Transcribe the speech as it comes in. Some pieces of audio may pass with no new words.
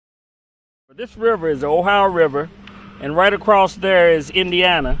This river is the Ohio River, and right across there is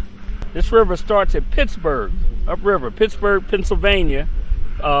Indiana. This river starts at Pittsburgh, upriver, Pittsburgh, Pennsylvania,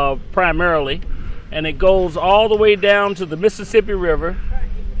 primarily, and it goes all the way down to the Mississippi River.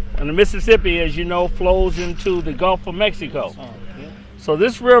 And the Mississippi, as you know, flows into the Gulf of Mexico. So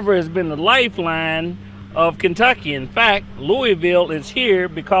this river has been the lifeline of Kentucky. In fact, Louisville is here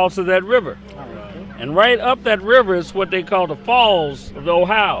because of that river. And right up that river is what they call the Falls of the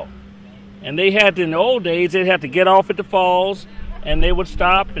Ohio. And they had to, in the old days, they'd have to get off at the falls, and they would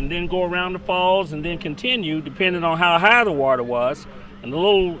stop and then go around the falls and then continue, depending on how high the water was. And the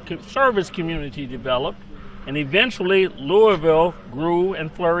little service community developed, and eventually Louisville grew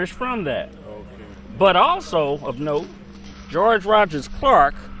and flourished from that. But also of note, George Rogers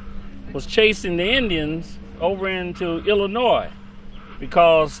Clark was chasing the Indians over into Illinois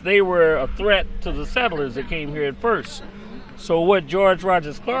because they were a threat to the settlers that came here at first. So what George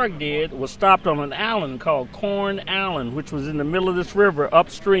Rogers Clark did was stopped on an island called Corn Island, which was in the middle of this river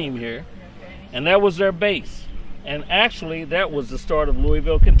upstream here, and that was their base. And actually, that was the start of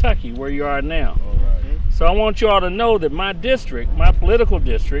Louisville, Kentucky, where you are now. So I want you all to know that my district, my political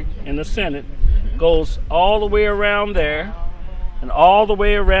district in the Senate, goes all the way around there and all the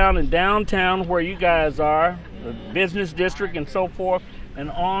way around in downtown where you guys are, the business district and so forth, and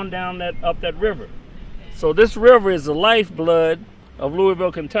on down up that river. So this river is the lifeblood of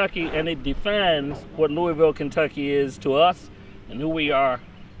Louisville, Kentucky, and it defines what Louisville, Kentucky is to us and who we are,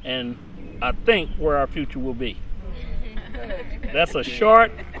 and I think where our future will be. That's a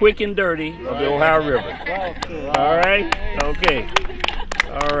short, quick, and dirty of the Ohio River. All right? Okay.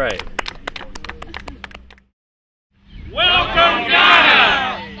 All right. Welcome